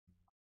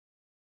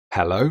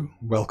Hello,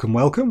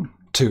 welcome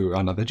to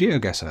another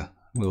GeoGuessr.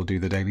 We'll do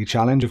the daily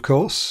challenge, of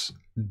course.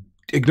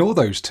 Ignore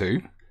those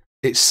two.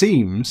 It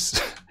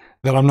seems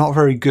that I'm not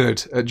very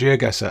good at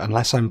GeoGuessr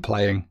unless I'm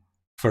playing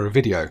for a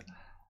video.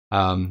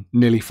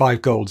 Nearly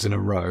 5 golds in a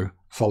row,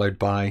 followed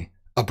by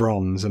a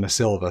bronze and a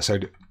silver. So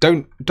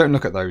don't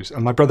look at those.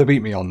 And my brother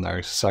beat me on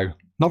those, so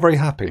not very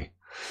happy.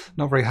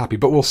 Not very happy,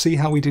 but we'll see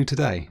how we do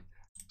today.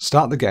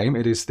 Start the game.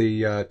 It is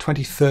the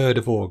 23rd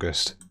of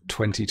August,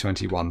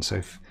 2021. So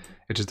if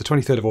it is the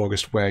 23rd of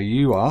August where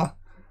you are,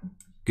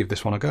 give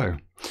this one a go.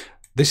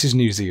 This is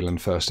New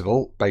Zealand, first of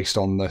all, based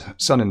on the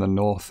sun in the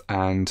north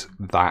and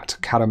that,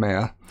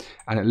 Karamea.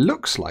 And it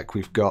looks like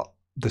we've got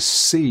the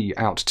sea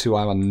out to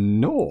our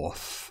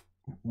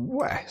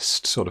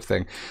north-west sort of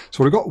thing.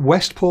 So we've got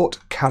Westport,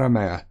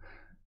 Karamea.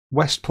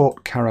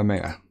 Westport,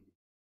 Karamea.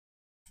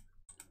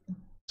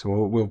 So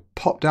we'll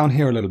pop down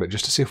here a little bit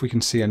just to see if we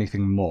can see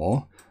anything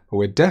more. But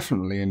we're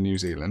definitely in New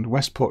Zealand.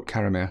 Westport,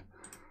 Karamea.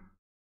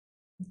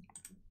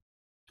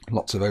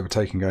 Lots of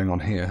overtaking going on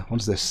here. What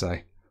does this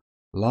say?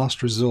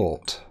 Last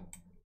resort.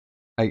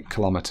 8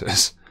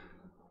 kilometres.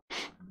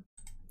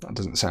 That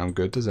doesn't sound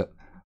good, does it?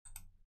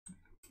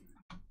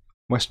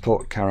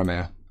 Westport,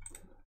 Karamea.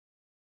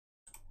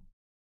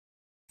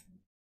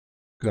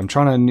 Because I'm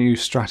trying a new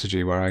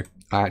strategy where I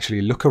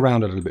actually look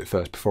around a little bit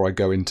first before I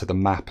go into the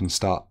map and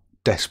start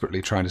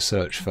desperately trying to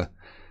search for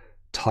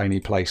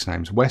tiny place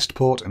names.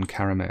 Westport and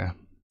Karamea.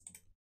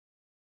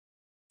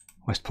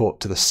 Westport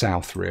to the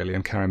south, really,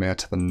 and Karamea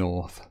to the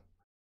north.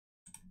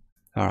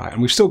 All right,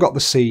 and we've still got the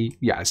sea.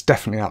 Yeah, it's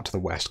definitely out to the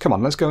west. Come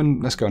on, let's go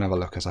and have a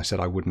look, as I said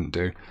I wouldn't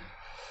do.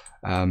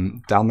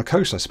 Down the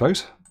coast, I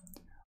suppose.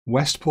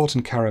 Westport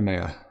and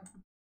Karamea.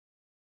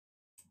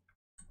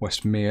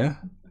 Westmere.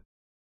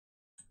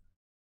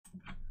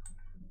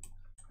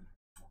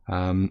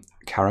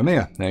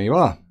 Karamea, there you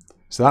are.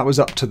 So that was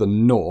up to the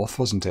north,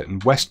 wasn't it?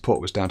 And Westport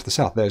was down to the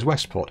south. There's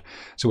Westport.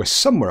 So we're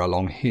somewhere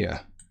along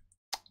here.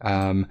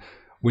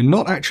 We're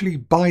not actually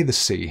by the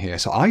sea here,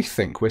 so I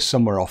think we're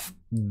somewhere off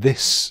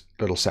this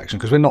little section,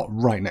 because we're not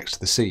right next to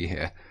the sea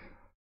here,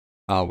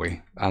 are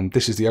we? And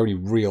this is the only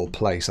real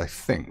place, I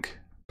think.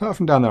 Apart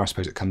from down there, I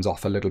suppose it comes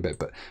off a little bit,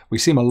 but we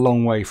seem a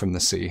long way from the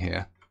sea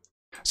here.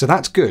 So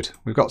that's good.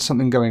 We've got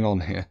something going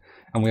on here.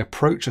 And we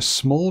approach a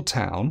small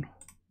town.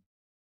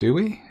 Do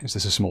we? Is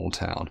this a small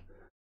town?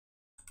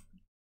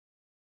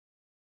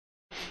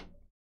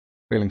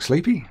 Feeling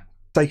sleepy?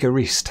 Take a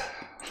rest.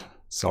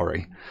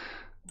 Sorry.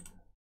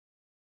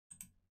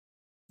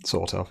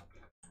 Sort of.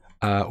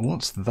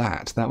 What's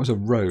that? That was a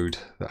road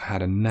that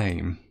had a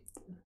name.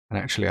 And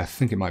actually, I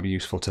think it might be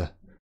useful to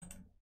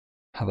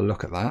have a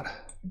look at that.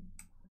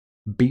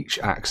 Beach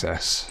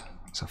Access.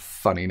 It's a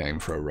funny name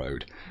for a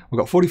road. We've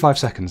got 45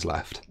 seconds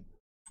left.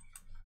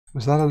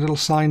 Was that a little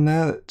sign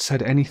there that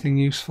said anything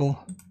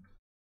useful?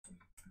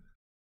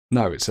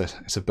 No, it's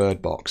a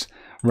bird box.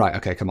 Right,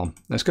 okay, come on.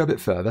 Let's go a bit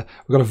further.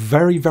 We've got a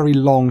very, very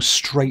long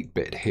straight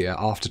bit here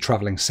after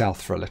travelling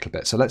south for a little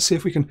bit. So let's see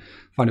if we can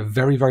find a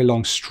very, very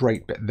long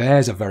straight bit.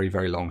 There's a very,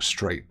 very long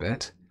straight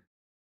bit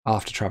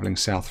after travelling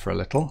south for a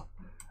little.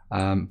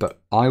 But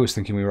I was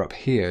thinking we were up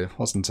here,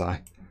 wasn't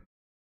I?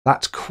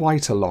 That's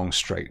quite a long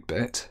straight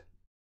bit.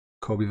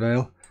 Corby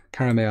Vale,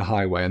 Karamea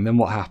Highway. And then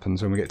what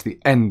happens when we get to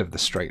the end of the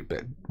straight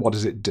bit? What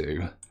does it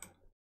do?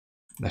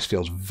 This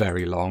feels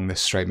very long,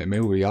 this straight bit.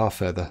 Maybe we are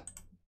further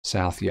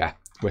south. Yeah.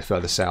 We're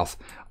further south.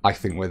 I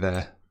think we're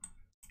there.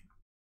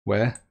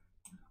 Where?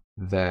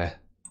 There.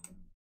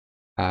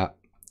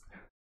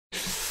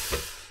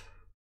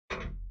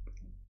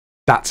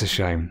 That's a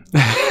shame.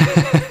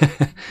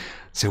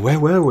 So where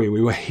were we? We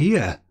were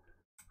here.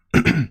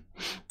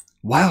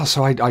 Wow,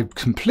 so I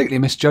completely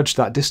misjudged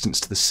that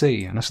distance to the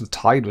sea, unless the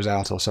tide was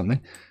out or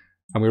something.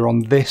 And we were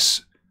on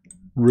this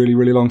really,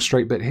 really long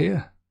straight bit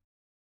here.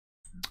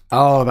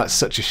 Oh, that's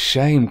such a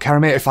shame.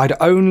 Karamea, if I'd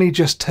only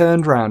just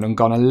turned round and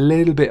gone a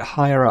little bit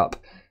higher up,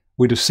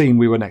 we'd have seen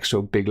we were next to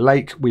a big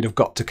lake. We'd have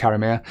got to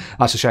Karamea.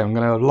 That's a shame. I'm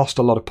going to have lost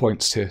a lot of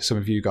points to some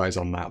of you guys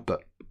on that,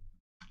 but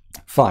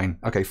fine.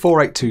 Okay,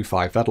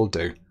 4825, that'll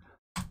do.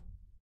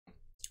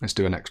 Let's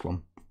do a next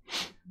one.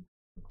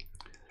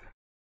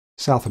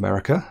 South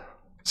America.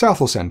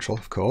 South or Central,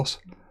 of course.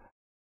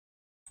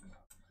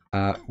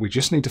 We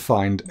just need to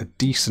find a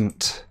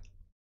decent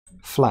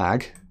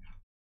flag.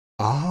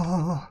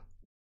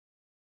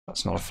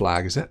 That's not a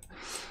flag, is it?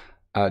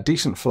 A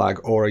decent flag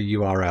or a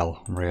URL,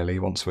 really,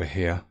 once we're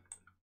here.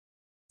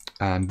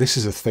 And this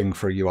is a thing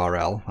for a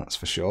URL, that's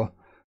for sure.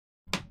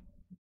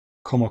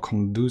 Como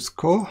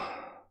conduzco?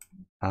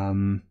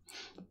 Not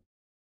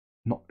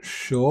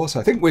sure.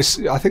 So I think this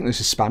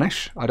is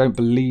Spanish. I don't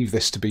believe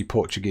this to be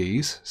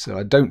Portuguese, so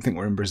I don't think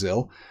we're in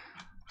Brazil.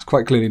 It's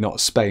quite clearly not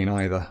Spain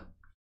either.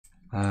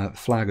 The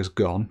flag has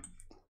gone.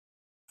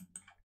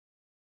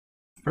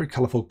 Very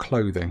colourful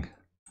clothing.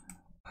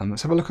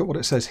 Let's have a look at what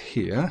it says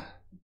here.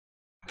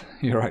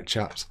 You're right,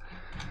 chaps.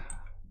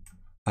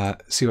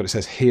 See what it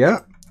says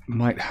here.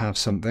 Might have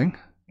something.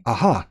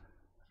 Aha!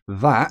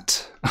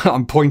 That,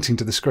 I'm pointing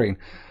to the screen.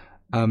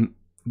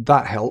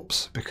 That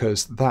helps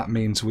because that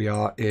means we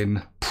are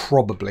in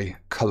probably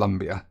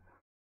Colombia.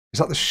 Is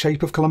that the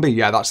shape of Colombia?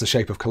 Yeah, that's the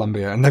shape of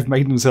Colombia. And they've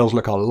made themselves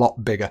look a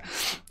lot bigger.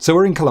 So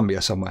we're in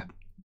Colombia somewhere.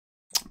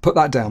 Put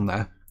that down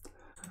there.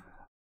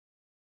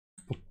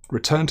 We'll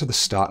return to the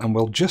start and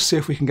we'll just see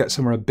if we can get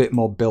somewhere a bit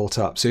more built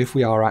up. See if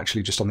we are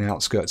actually just on the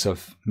outskirts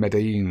of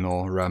Medellin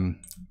or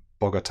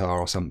Bogota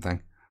or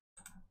something.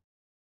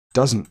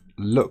 Doesn't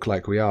look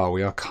like we are.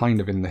 We are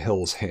kind of in the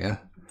hills here.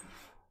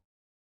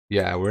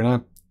 Yeah, we're in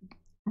a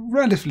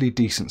relatively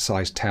decent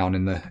sized town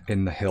in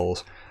the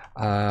hills.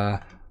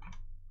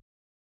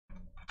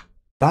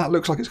 That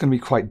looks like it's going to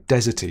be quite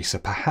deserty, so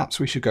perhaps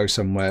we should go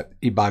somewhere.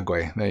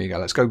 Ibagué. There you go.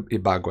 Let's go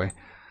Ibagué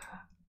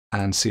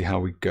and see how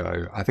we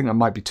go. I think that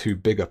might be too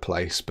big a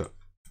place, but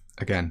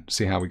again,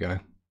 see how we go.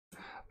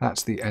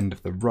 That's the end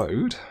of the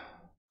road,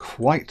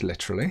 quite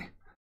literally.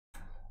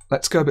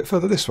 Let's go a bit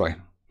further this way.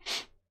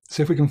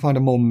 See if we can find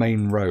a more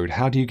main road.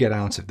 How do you get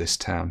out of this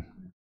town?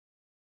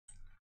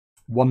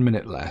 1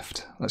 minute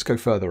left. Let's go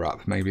further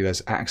up. Maybe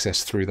there's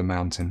access through the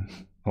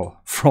mountain, or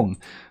from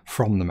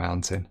the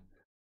mountain.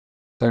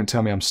 Don't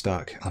tell me I'm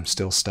stuck. I'm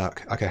still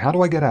stuck. Okay, how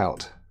do I get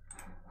out?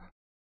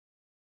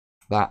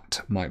 That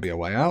might be a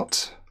way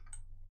out.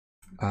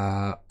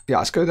 Yeah,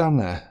 let's go down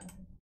there.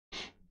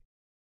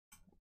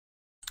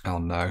 Oh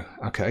no.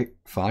 Okay,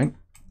 fine.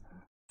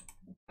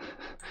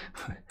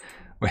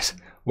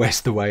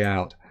 Where's the way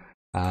out?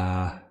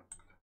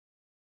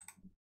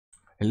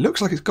 It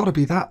looks like it's got to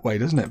be that way,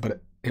 doesn't it?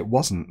 But it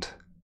wasn't.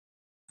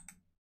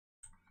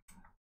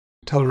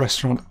 Hotel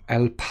restaurant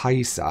El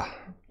Paisa.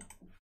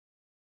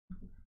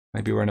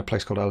 Maybe we're in a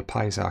place called El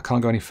Paisa. I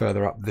can't go any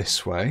further up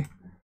this way.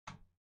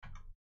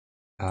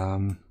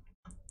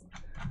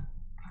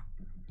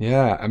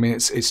 Yeah, I mean,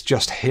 it's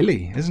just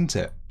hilly, isn't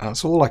it?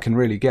 That's all I can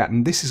really get.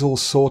 And this is all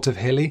sort of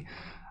hilly.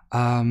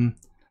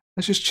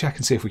 Let's just check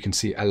and see if we can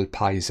see El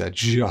Paisa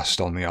just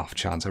on the off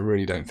chance. I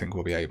really don't think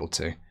we'll be able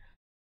to.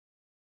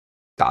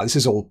 This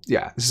is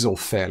all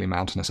fairly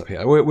mountainous up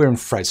here. We're in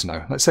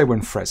Fresno. Let's say we're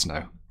in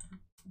Fresno.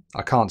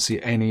 I can't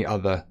see any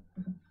other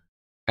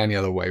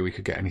way we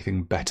could get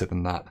anything better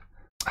than that.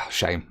 Oh,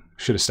 shame.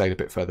 Should have stayed a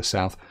bit further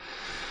south.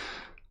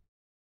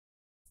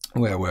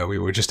 Where were we?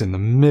 We were just in the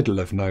middle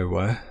of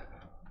nowhere.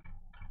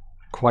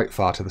 Quite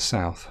far to the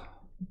south.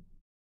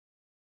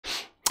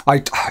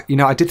 I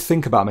did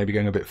think about maybe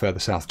going a bit further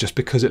south just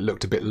because it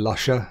looked a bit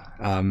lusher.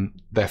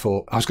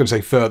 Therefore, I was going to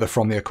say further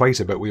from the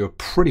equator, but we were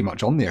pretty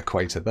much on the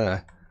equator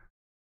there.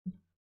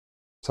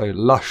 So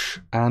lush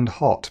and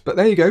hot. But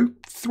there you go,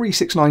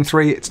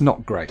 3693. It's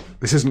not great.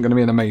 This isn't going to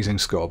be an amazing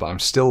score, but I'm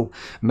still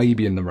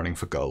maybe in the running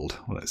for gold.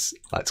 Well,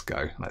 let's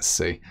go. Let's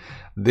see.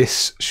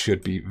 This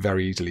should be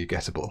very easily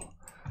gettable.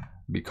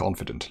 Be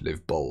confident,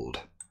 live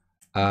bold.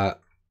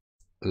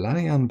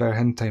 Lanian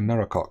Berhente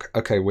Merakok.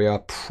 Okay, we are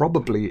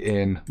probably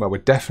in, well, we're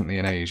definitely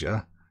in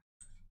Asia.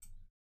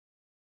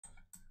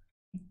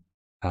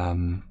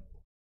 So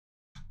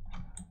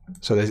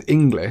there's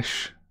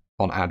English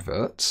on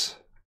adverts.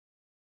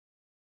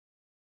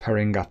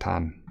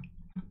 Peringatan.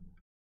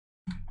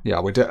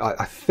 Yeah,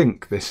 I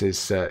think this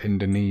is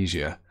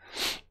Indonesia.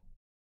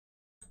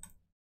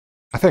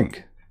 I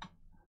think.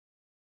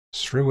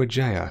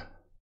 Sriwijaya.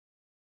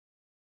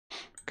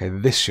 Okay,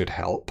 this should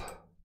help.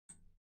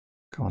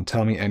 Come on,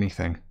 tell me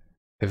anything.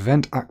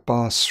 Event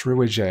Akbar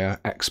Sriwijaya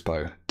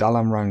Expo.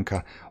 Dalam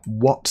Rangka.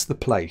 What's the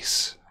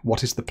place?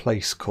 What is the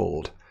place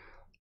called?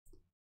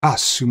 Ah,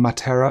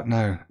 Sumatera?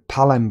 No,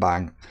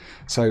 Palembang.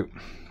 So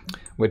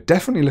we're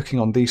definitely looking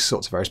on these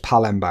sorts of areas.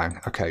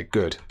 Palembang. Okay,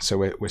 good. So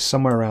we're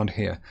somewhere around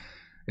here.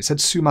 It said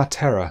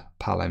Sumatera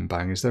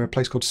Palembang. Is there a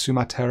place called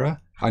Sumatera?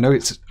 I know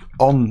it's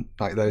on,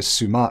 like, there's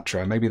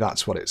Sumatra. Maybe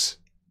that's what it's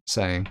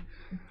saying.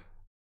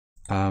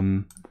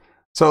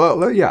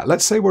 So yeah,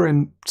 let's say we're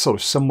in sort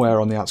of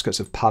somewhere on the outskirts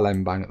of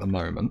Palembang at the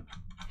moment.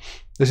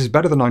 This is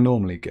better than I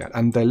normally get.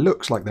 And there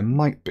looks like there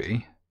might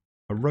be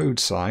a road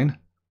sign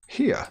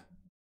here.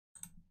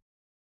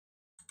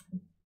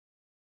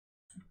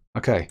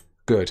 Okay,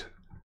 good.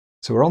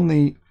 So we're on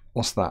the,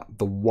 what's that?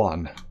 The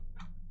 1,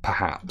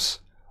 perhaps.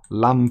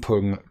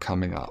 Lampung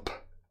coming up.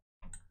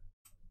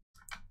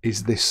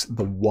 Is this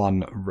the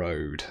 1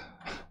 road?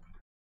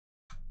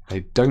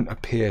 They don't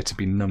appear to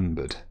be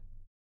numbered.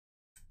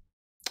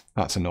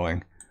 That's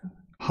annoying.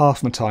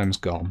 Half my time's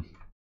gone.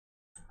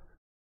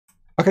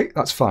 Okay,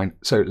 that's fine.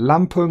 So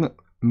Lampung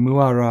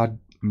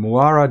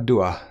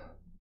Muaradua.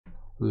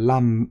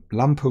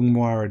 Lampung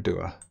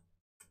Muaradua.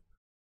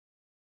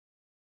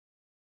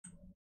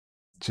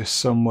 Just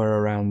somewhere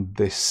around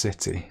this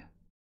city.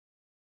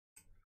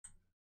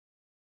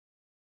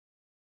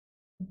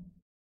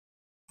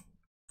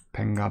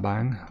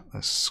 Pengabang.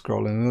 Let's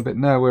scroll in a little bit.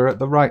 No, we're at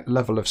the right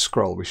level of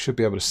scroll. We should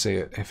be able to see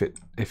it if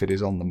it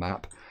is on the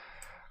map.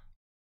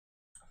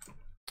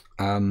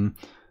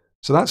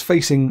 So that's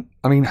facing,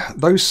 I mean,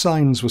 those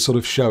signs were sort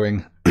of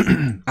showing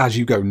as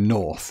you go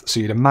north. So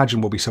you'd imagine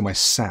we'll be somewhere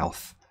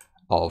south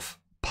of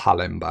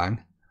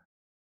Palembang.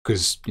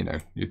 Because, you know,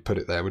 you'd put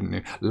it there, wouldn't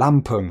you?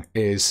 Lampung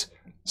is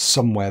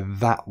somewhere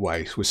that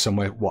way. It was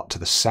somewhere, what, to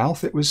the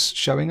south it was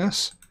showing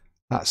us?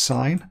 That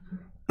sign?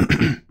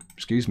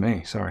 Excuse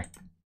me, sorry.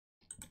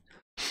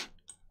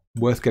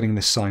 worth getting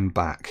this sign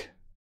back.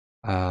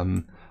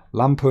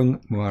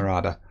 Lampung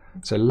Muarada.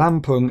 So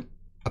Lampung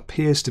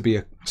appears to be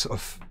a sort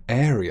of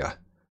area,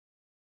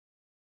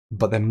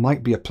 but there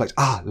might be a place.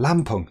 Ah,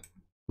 Lampung.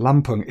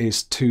 Lampung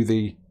is to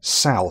the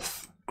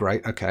south.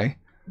 Great, okay.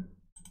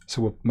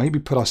 So we'll maybe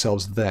put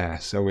ourselves there.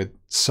 So we're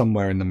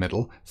somewhere in the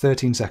middle.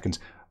 13 seconds.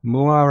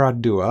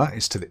 Muaradua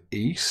is to the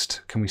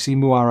east. Can we see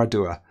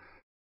Muaradua?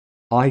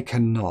 I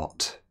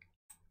cannot.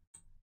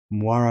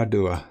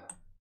 Muaradua.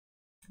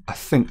 I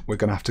think we're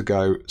going to have to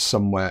go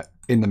somewhere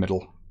in the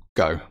middle.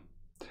 Go.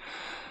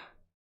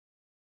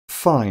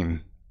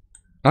 Fine.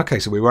 Okay,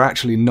 so we were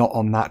actually not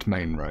on that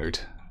main road.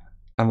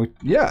 And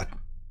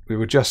we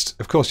were just,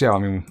 of course, yeah, I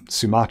mean,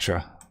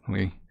 Sumatra.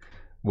 We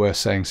were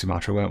saying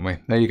Sumatra, weren't we?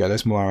 There you go,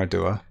 there's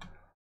Muaradua.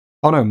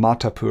 Oh no,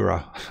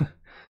 Martapura.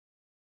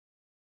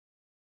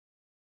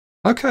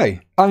 Okay,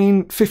 I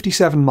mean,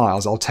 57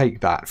 miles, I'll take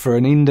that. For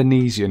an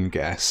Indonesian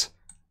guess,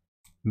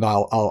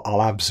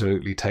 I'll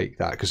absolutely take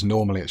that, because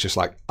normally it's just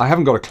like, I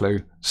haven't got a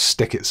clue,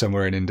 stick it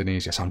somewhere in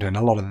Indonesia, so I'm doing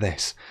a lot of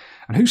this.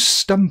 And who's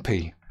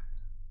Stumpy?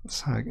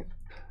 That's how I get...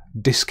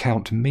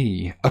 Discount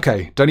me.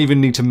 Okay, don't even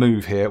need to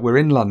move here. We're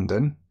in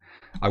London.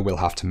 I will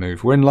have to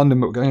move. We're in London,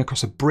 but we're going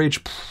across a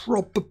bridge,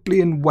 probably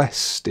in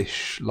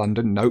westish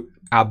London. Nope,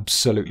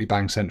 absolutely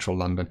bang central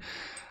London.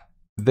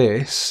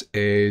 This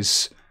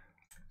is...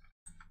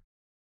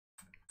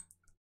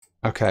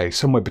 okay,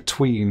 somewhere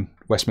between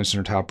Westminster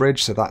and Tower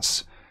Bridge, so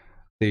that's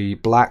the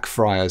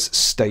Blackfriars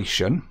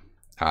Station.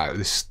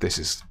 This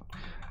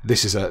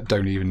is a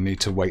don't even need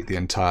to wait the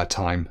entire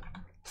time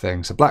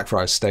thing. So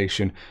Blackfriars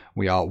Station,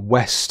 we are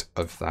west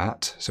of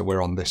that, so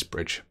we're on this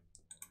bridge.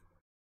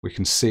 We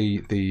can see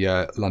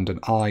the London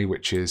Eye,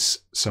 which is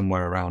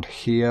somewhere around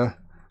here.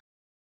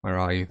 Where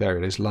are you? There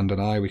it is, London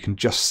Eye. We can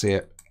just see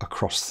it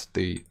across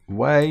the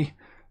way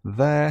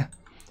there.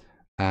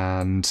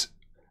 And,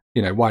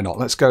 you know, why not?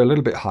 Let's go a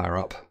little bit higher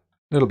up,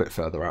 a little bit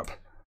further up,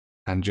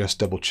 and just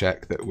double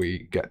check that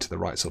we get to the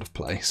right sort of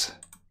place.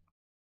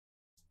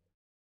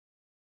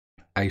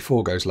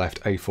 A4 goes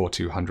left, A4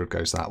 200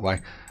 goes that way.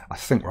 I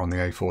think we're on the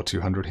A4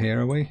 200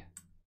 here, are we?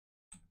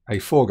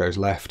 A4 goes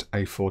left,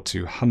 A4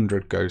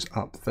 200 goes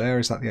up there.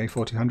 Is that the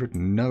A4 200?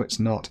 No, it's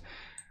not.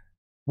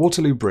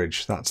 Waterloo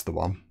Bridge, that's the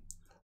one.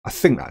 I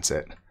think that's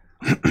it.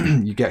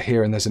 You get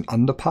here and there's an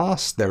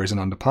underpass. There is an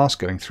underpass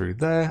going through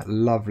there.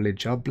 Lovely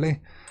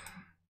jubbly.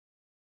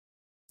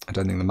 I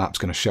don't think the map's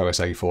going to show us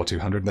A4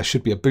 200. There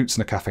should be a Boots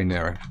and a Cafe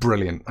Nero.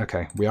 Brilliant.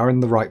 Okay, we are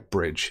in the right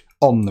bridge,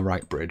 on the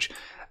right bridge.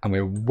 And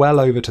we're well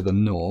over to the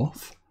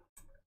north.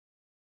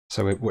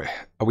 So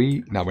are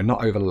we? No, we're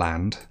not over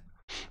land.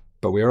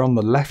 But we're on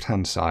the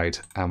left-hand side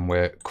and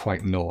we're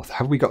quite north.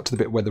 Have we got to the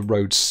bit where the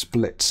road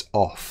splits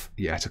off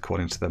yet,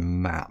 according to the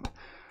map?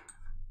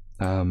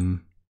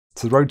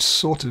 So the road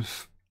sort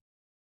of...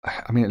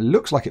 I mean, it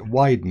looks like it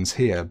widens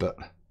here, but...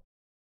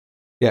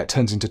 yeah, it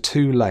turns into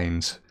 2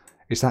 lanes.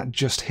 Is that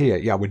just here?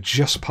 Yeah, we're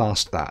just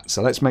past that.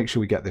 So let's make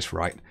sure we get this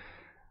right.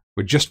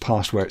 We're just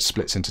past where it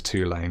splits into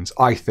 2 lanes.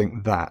 I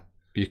think that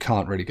you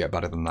can't really get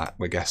better than that,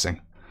 we're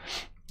guessing.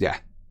 Yeah,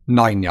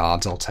 9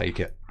 yards, I'll take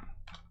it.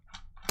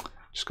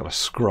 Just got to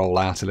scroll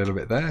out a little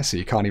bit there so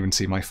you can't even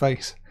see my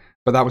face.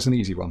 But that was an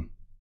easy one.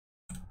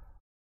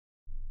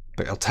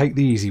 But I'll take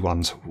the easy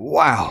ones.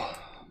 Wow.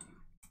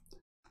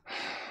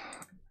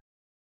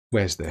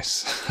 Where's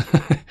this?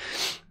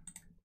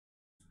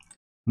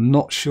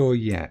 Not sure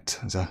yet.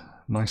 There's a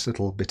nice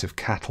little bit of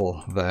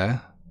cattle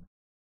there.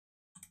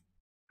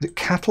 Is it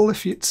cattle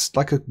if it's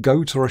like a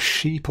goat or a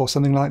sheep or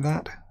something like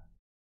that?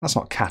 That's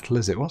not cattle,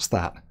 is it? What's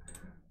that?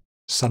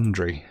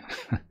 Sundry.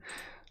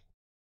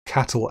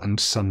 Cattle and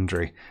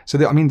sundry.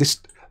 So, I mean,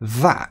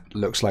 that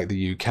looks like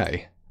the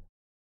UK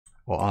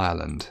or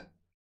Ireland.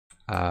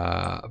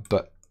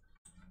 But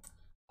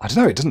I don't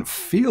know, it doesn't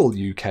feel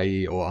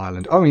UK or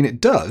Ireland. I mean,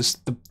 it does,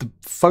 the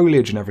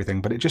foliage and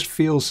everything, but it just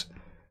feels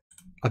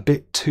a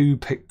bit too,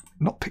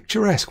 not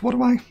picturesque. What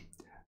am I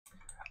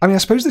mean, I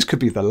suppose this could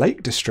be the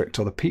Lake District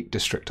or the Peak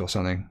District or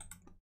something.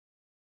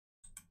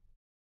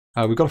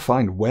 We've got to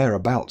find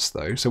whereabouts,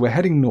 though. So we're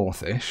heading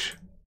northish.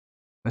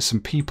 There's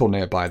some people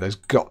nearby. There's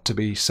got to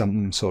be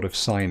some sort of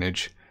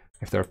signage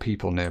if there are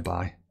people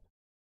nearby.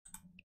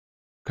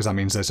 Because that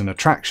means there's an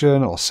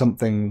attraction or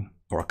something,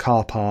 or a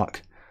car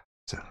park.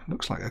 So it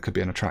looks like there could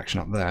be an attraction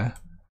up there.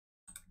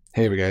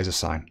 Here we go, there's a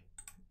sign.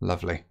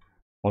 Lovely.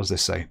 What does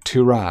this say?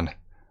 Turan.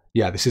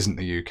 Yeah, this isn't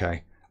the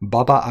UK.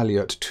 Baba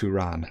Aliut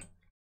Turan.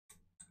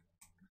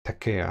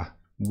 Tekea.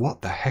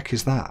 What the heck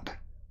is that?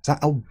 Is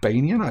that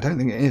Albanian? I don't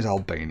think it is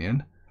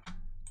Albanian.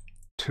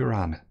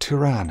 Turan.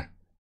 Turan.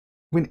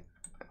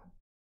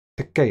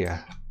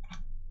 Tekea.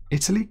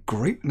 Italy?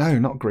 Greece? No,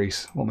 not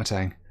Greece. What am I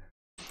saying?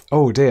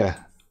 Oh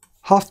dear.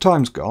 Half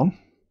time's gone.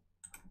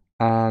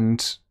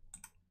 And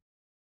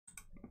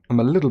I'm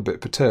a little bit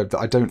perturbed that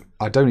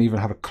I don't even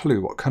have a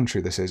clue what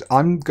country this is.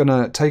 I'm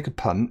gonna take a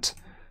punt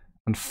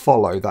and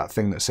follow that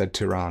thing that said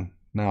Turan.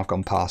 Now I've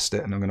gone past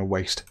it and I'm gonna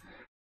waste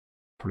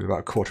probably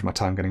about a quarter of my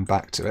time getting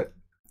back to it.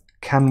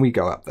 Can we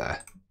go up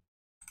there?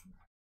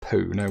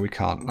 Pooh, no we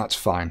can't. That's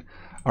fine.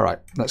 All right,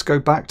 let's go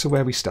back to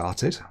where we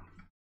started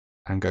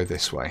and go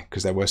this way,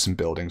 because there were some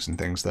buildings and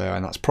things there,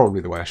 and that's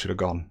probably the way I should have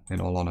gone,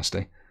 in all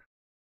honesty.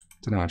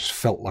 Don't know, I just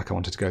felt like I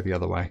wanted to go the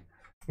other way.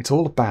 It's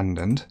all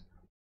abandoned.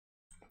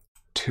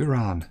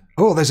 Turan.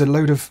 Oh, there's a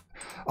load of...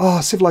 Oh,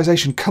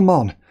 civilization, come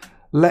on.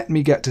 Let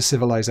me get to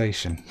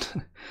civilization.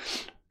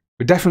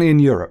 We're definitely in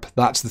Europe.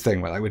 That's the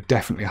thing. We're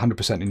definitely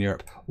 100% in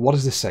Europe. What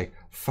does this say?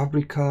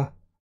 Fabrica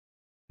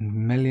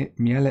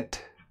Mielet.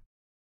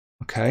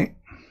 Okay.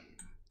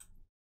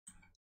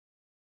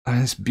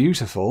 And it's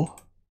beautiful.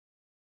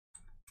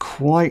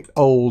 Quite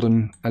old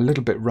and a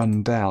little bit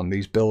run down,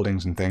 these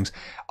buildings and things.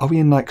 Are we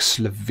in like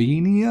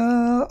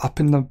Slovenia? Up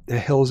in the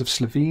hills of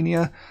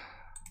Slovenia?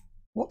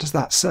 What does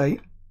that say?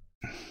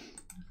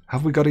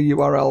 Have we got a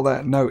URL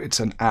there? No, it's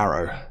an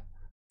arrow.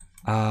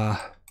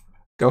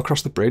 Go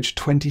across the bridge.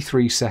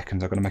 23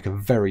 seconds. I'm going to make a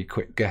very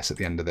quick guess at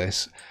the end of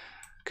this.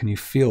 Can you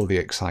feel the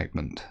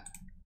excitement?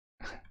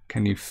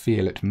 Can you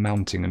feel it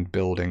mounting and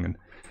building and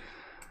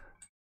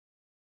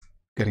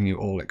getting you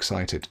all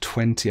excited?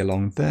 20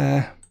 along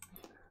there.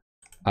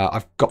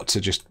 I've got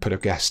to just put a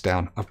guess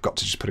down. I'm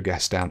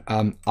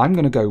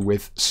going to go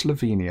with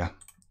Slovenia.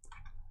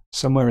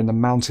 Somewhere in the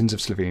mountains of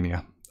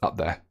Slovenia. Up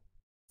there.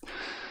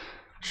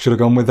 Should have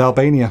gone with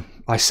Albania.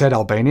 I said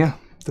Albania,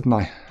 didn't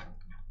I?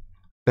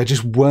 There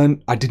just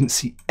weren't... I didn't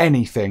see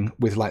anything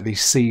with like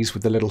these C's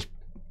with the little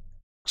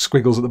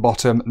squiggles at the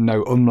bottom.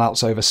 No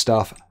umlauts over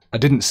stuff. I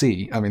didn't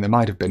see... I mean, there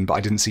might have been, but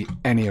I didn't see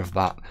any of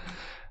that.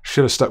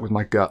 Should have stuck with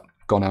my gut.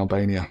 Gone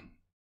Albania.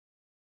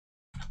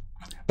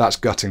 That's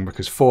gutting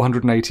because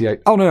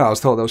 488... Oh, no, I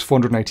thought that was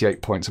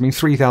 488 points. I mean,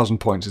 3,000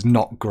 points is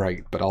not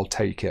great, but I'll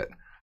take it.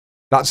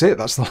 That's it.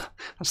 That's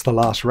the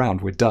last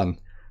round. We're done.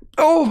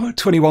 Oh,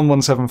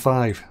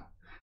 21,175.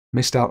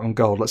 Missed out on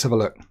gold. Let's have a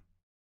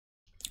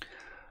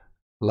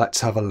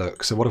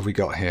look. So what have we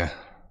got here?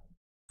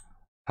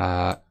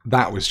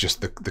 That was just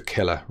the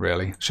killer,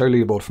 really. Show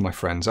leaderboard for my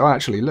friends. Oh,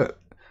 actually, look.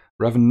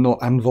 Revenant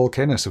and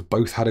Volcanus have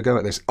both had a go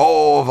at this.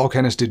 Oh,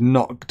 Volcanus did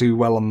not do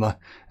well on the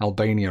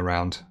Albania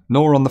round.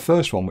 Nor on the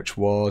first one, which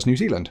was New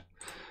Zealand.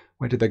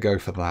 Where did they go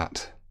for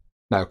that?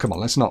 No, come on,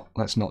 let's not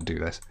do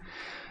this.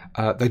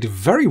 They did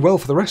very well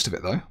for the rest of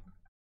it, though.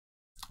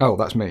 Oh,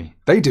 that's me.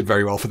 They did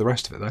very well for the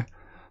rest of it,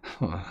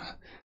 though.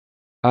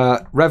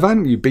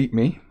 Revan, you beat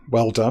me.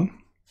 Well done.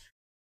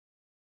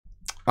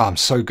 Oh, I'm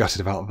so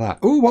gutted about that.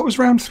 Oh, what was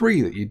round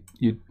 3 that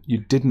you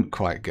didn't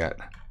quite get?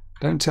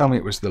 Don't tell me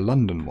it was the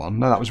London one.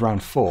 No, that was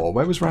round 4.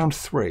 Where was round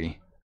 3?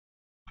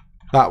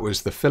 That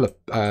was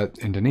the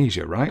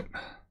Indonesia, right?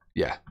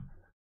 Yeah.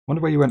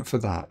 Wonder where you went for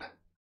that.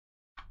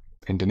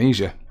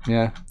 Indonesia.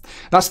 Yeah.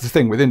 That's the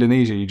thing with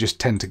Indonesia. You just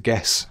tend to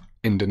guess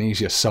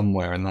Indonesia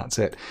somewhere, and that's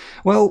it.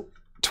 Well,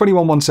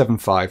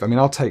 21,175. I mean,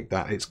 I'll take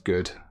that. It's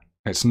good.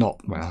 It's not,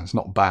 well, it's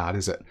not bad,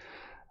 is it?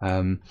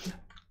 I'm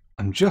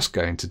just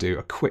going to do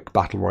a quick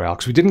battle royale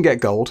because we didn't get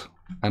gold,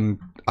 and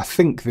I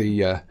think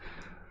the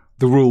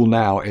rule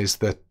now is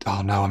that,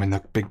 oh no, I'm in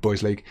the big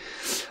boys league.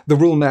 The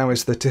rule now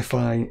is that if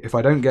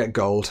I don't get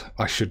gold,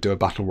 I should do a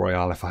battle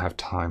royale if I have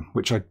time,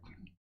 which I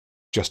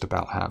just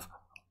about have.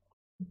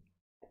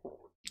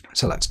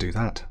 So let's do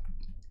that.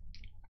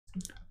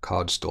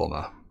 Card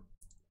Stormer.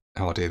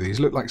 Oh dear, these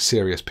look like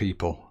serious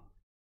people.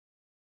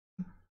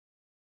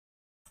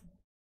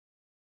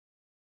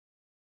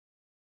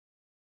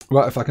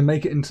 Well, if I can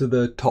make it into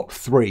the top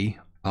 3,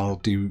 I'll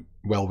do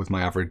well with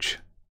my average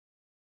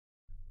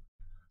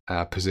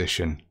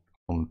position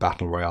on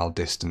Battle Royale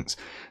distance.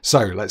 So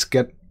let's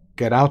get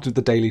out of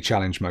the daily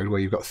challenge mode where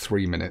you've got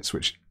 3 minutes,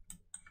 which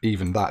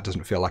even that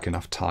doesn't feel like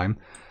enough time,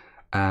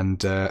 and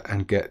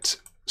get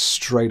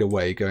straight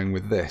away going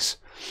with this.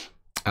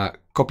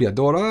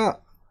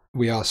 Copiadora,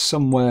 we are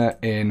somewhere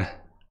in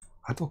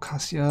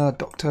Advocacia,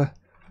 Doctor.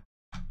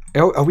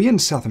 Oh, are we in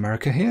South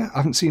America here? I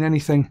haven't seen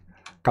anything.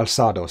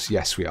 Calzados,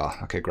 yes we are.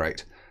 Okay,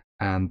 great.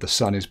 And the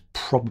sun is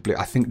probably,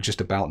 I think,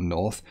 just about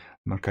north.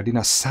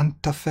 Mercadina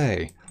Santa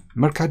Fe.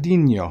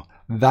 Mercadinho,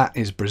 that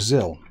is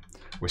Brazil.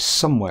 We're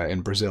somewhere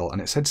in Brazil,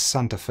 and it said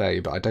Santa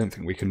Fe, but I don't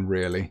think we can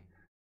really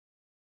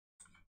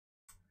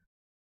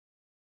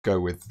go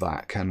with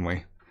that, can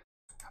we?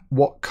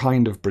 What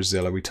kind of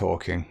Brazil are we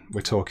talking?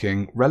 We're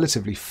talking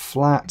relatively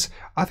flat.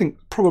 I think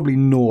probably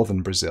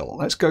northern Brazil.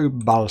 Let's go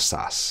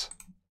Balsas.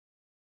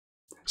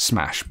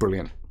 Smash,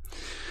 brilliant.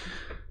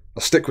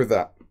 I'll stick with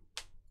that.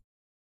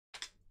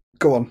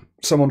 Go on,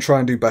 someone try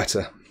and do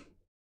better.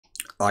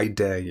 I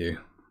dare you.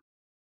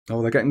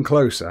 Oh, they're getting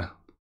closer.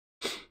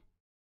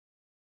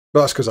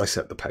 Well, that's because I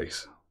set the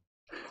pace,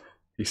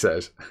 he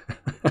says.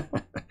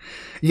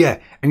 Yeah,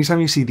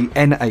 anytime you see the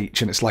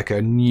NH and it's like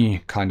a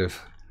ny kind of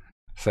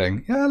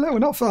thing. Yeah, no, we're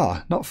not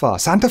far, not far.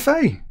 Santa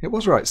Fe, it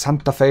was right.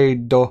 Santa Fe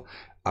do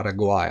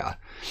Araguaia.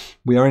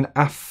 We are in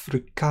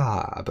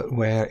Africa, but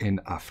where in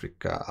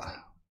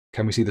Africa?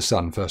 Can we see the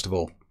sun, first of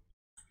all?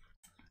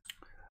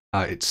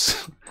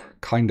 It's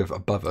kind of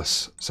above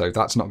us, so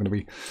that's not going to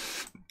be,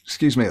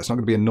 excuse me, that's not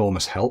going to be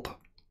enormous help.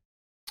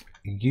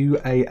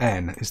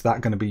 UAN, is that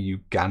going to be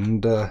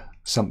Uganda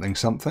something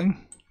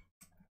something?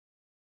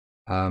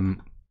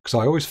 Because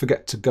I always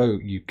forget to go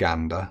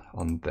Uganda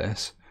on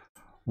this.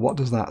 What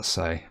does that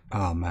say?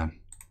 Oh man.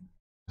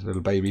 There's a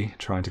little baby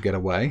trying to get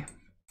away.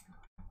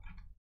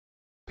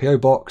 P.O.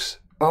 Box.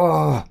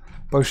 Oh,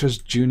 Bosha's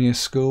Junior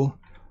School.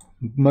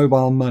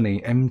 Mobile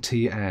Money,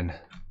 MTN.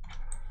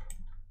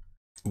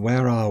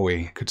 Where are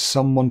we? Could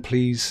someone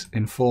please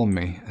inform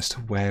me as to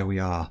where we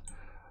are?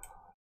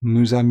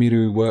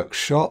 Muzamiru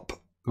Workshop.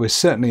 We're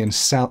certainly in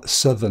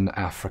southern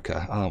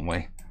Africa, aren't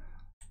we?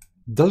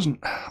 It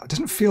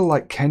doesn't feel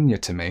like Kenya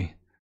to me.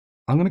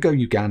 I'm going to go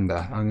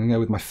Uganda. I'm going to go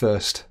with my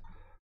first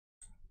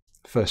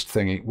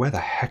thingy. Where the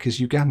heck is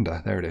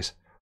Uganda? There it is.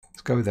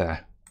 Let's go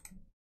there.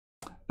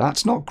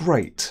 That's not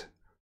great.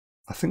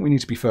 I think we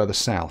need to be further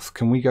south.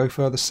 Can we go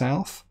further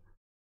south?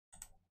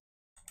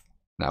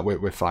 No,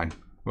 we're fine.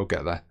 We'll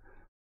get there.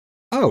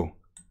 Oh,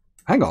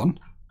 hang on.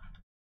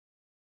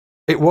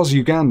 It was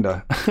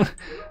Uganda. I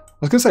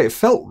was going to say, it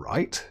felt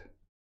right.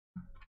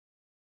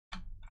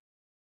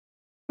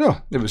 No,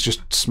 it was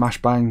just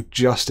smash bang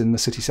just in the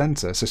city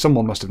centre. So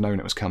someone must have known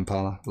it was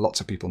Kampala. Lots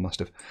of people must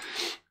have.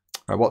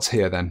 Right, what's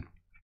here then?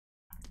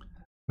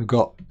 We've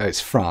got,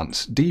 it's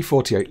France.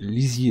 D48,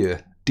 Lisieux.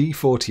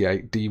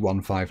 D48,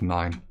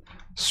 D159.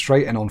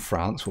 Straight in on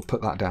France. We'll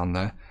put that down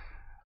there.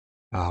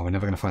 Oh, we're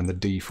never going to find the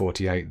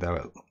D48 though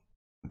at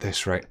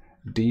this rate.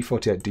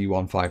 D48,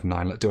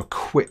 D159. Let's do a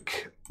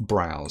quick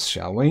browse,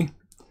 shall we?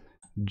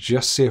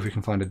 Just see if we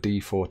can find a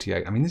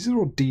D48. I mean, these are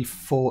all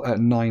D4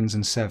 9s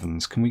and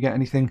 7s. Can we get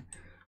anything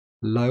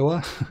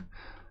lower?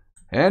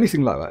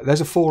 Anything lower?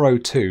 There's a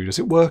 402. Does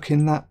it work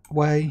in that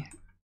way?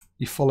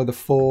 You follow the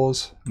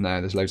 4s?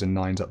 No, there's loads of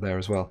 9s up there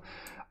as well.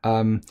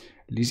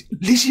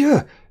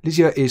 Lisieux!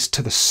 Lisieux is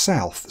to the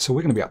south, so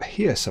we're going to be up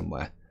here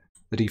somewhere.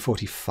 The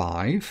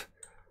D45.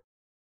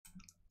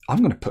 I'm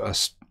going to put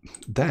us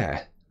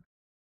there.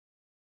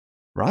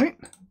 Right?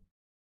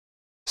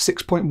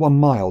 6.1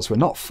 miles. We're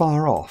not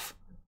far off.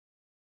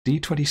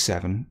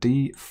 D27,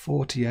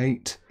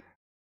 D48.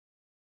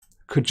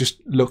 Could just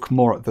look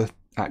more at the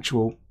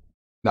actual...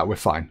 No, we're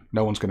fine.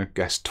 No one's going to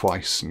guess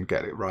twice and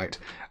get it right.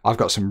 I've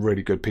got some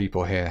really good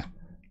people here.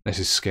 This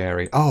is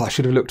scary. Oh, I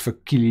should have looked for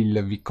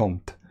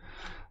Killy-le-Vicomte.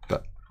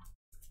 But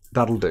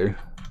that'll do.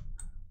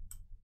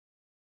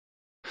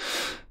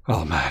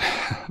 Oh man,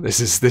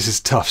 this is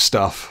tough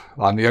stuff.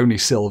 I'm the only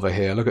silver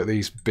here. Look at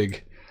these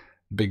big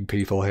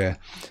people here.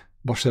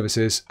 Bosch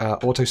Services,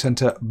 Auto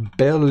Centre,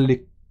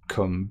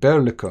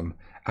 Berlicum,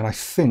 and I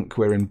think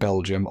we're in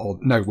Belgium, or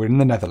no, we're in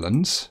the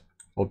Netherlands,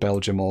 or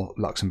Belgium, or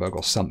Luxembourg,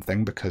 or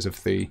something, because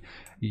of the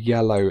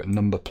yellow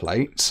number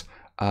plates.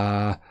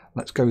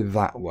 Let's go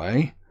that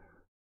way,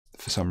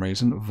 for some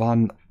reason.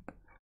 Van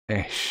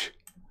Esch.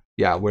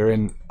 Yeah,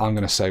 I'm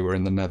going to say we're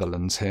in the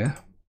Netherlands here.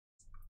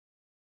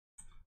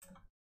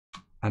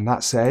 And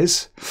that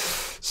says,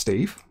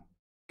 Steve,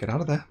 get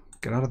out of there,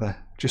 get out of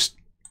there. Just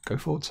go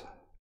forwards,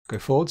 go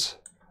forwards.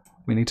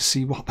 We need to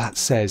see what that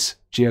says.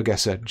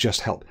 GeoGuessr, just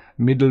help.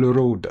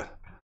 Middelrode.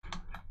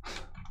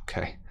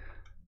 Okay.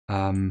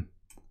 I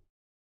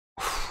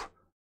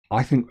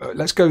think,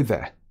 let's go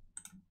there.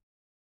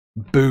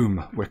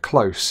 Boom, we're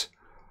close.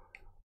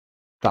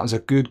 That was a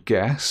good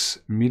guess.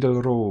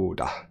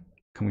 Middelrode.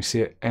 Can we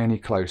see it any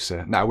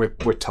closer? No, we're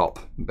top.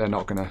 They're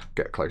not going to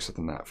get closer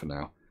than that for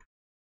now.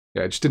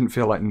 Yeah, it just didn't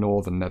feel like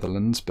northern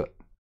Netherlands, but...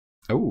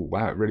 Oh,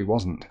 wow, it really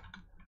wasn't.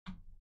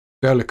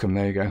 Berlicum,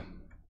 there you go.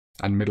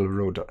 And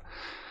Middelrode.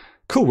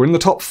 Cool, we're in the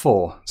top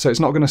 4. So it's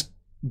not going to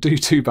do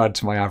too bad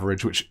to my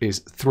average, which is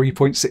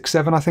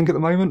 3.67, I think, at the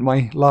moment.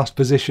 My last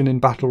position in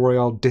Battle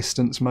Royale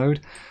distance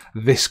mode.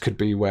 This could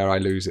be where I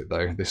lose it,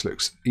 though. This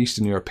looks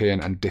Eastern European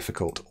and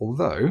difficult.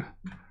 Although...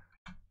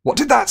 What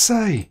did that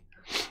say?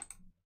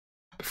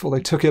 Before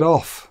they took it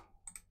off.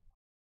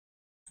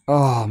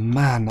 Oh,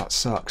 man, that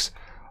sucks.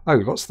 Oh,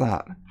 what's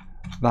that?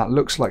 That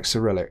looks like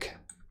Cyrillic.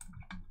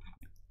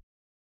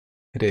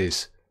 It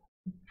is.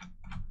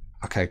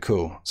 Okay,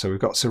 cool. So we've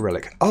got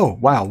Cyrillic. Oh,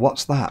 wow,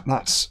 what's that?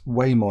 That's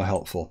way more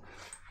helpful.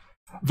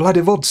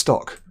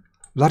 Vladivostok.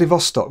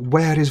 Vladivostok.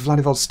 Where is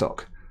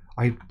Vladivostok?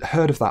 I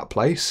heard of that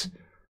place.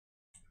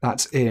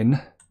 That's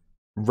in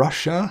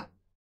Russia.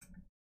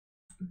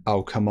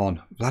 Oh, come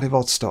on.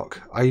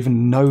 Vladivostok. I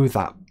even know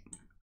that.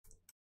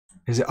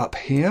 Is it up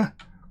here?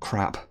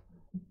 Crap.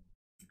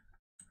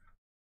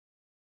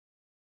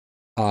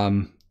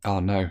 Oh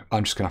no,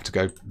 I'm just going to have to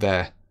go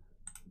there.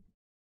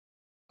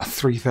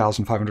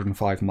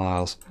 3,505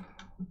 miles.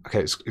 Okay,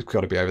 it's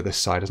got to be over this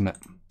side, isn't it?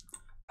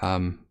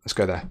 Let's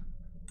go there.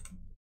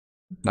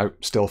 No,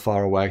 still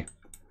far away.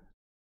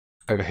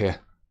 Over here.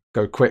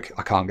 Go quick,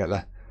 I can't get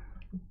there.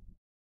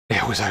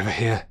 It was over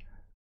here.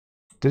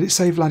 Did it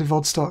say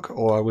Vladivostok,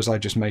 or was I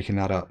just making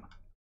that up?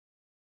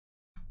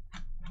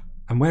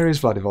 And where is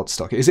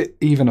Vladivostok? Is it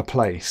even a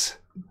place?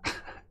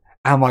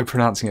 Am I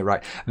pronouncing it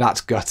right?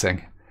 That's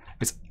gutting.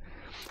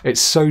 It's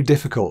so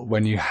difficult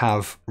when you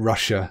have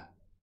Russia,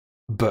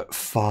 but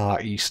far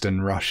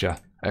eastern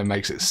Russia. It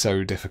makes it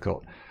so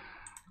difficult.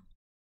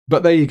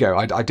 But there you go.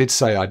 I did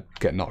say I'd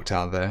get knocked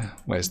out there.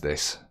 Where's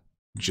this?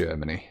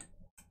 Germany.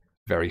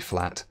 Very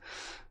flat.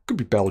 Could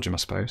be Belgium, I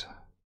suppose.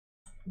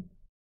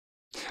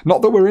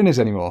 Not that we're in it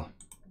anymore,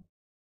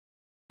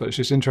 but it's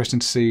just interesting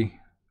to see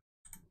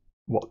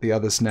what the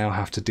others now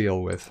have to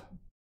deal with.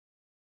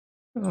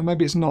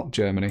 Maybe it's not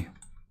Germany.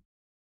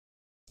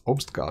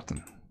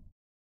 Obstgarten.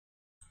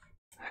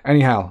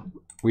 Anyhow,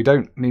 we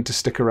don't need to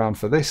stick around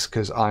for this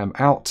because I am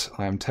out.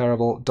 I am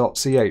terrible.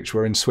 .ch,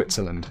 we're in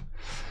Switzerland.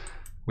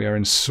 We are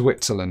in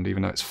Switzerland,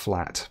 even though it's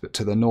flat. But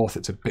to the north,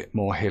 it's a bit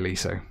more hilly,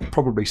 so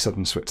probably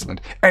southern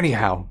Switzerland.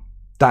 Anyhow,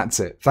 that's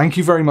it. Thank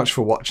you very much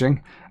for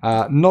watching.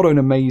 Not an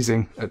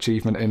amazing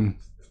achievement in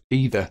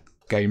either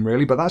game,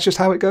 really, but that's just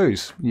how it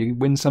goes. You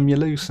win some, you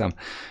lose some.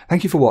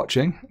 Thank you for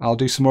watching. I'll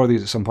do some more of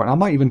these at some point. I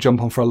might even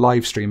jump on for a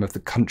live stream of the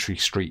Country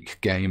Streak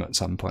game at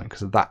some point,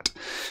 because that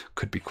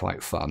could be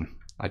quite fun.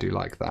 I do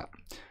like that.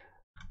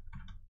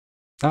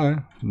 Oh,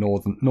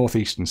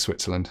 northeastern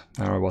Switzerland.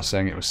 There I was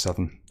saying it was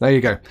southern. There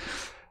you go.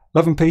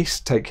 Love and peace.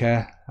 Take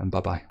care, and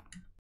bye-bye.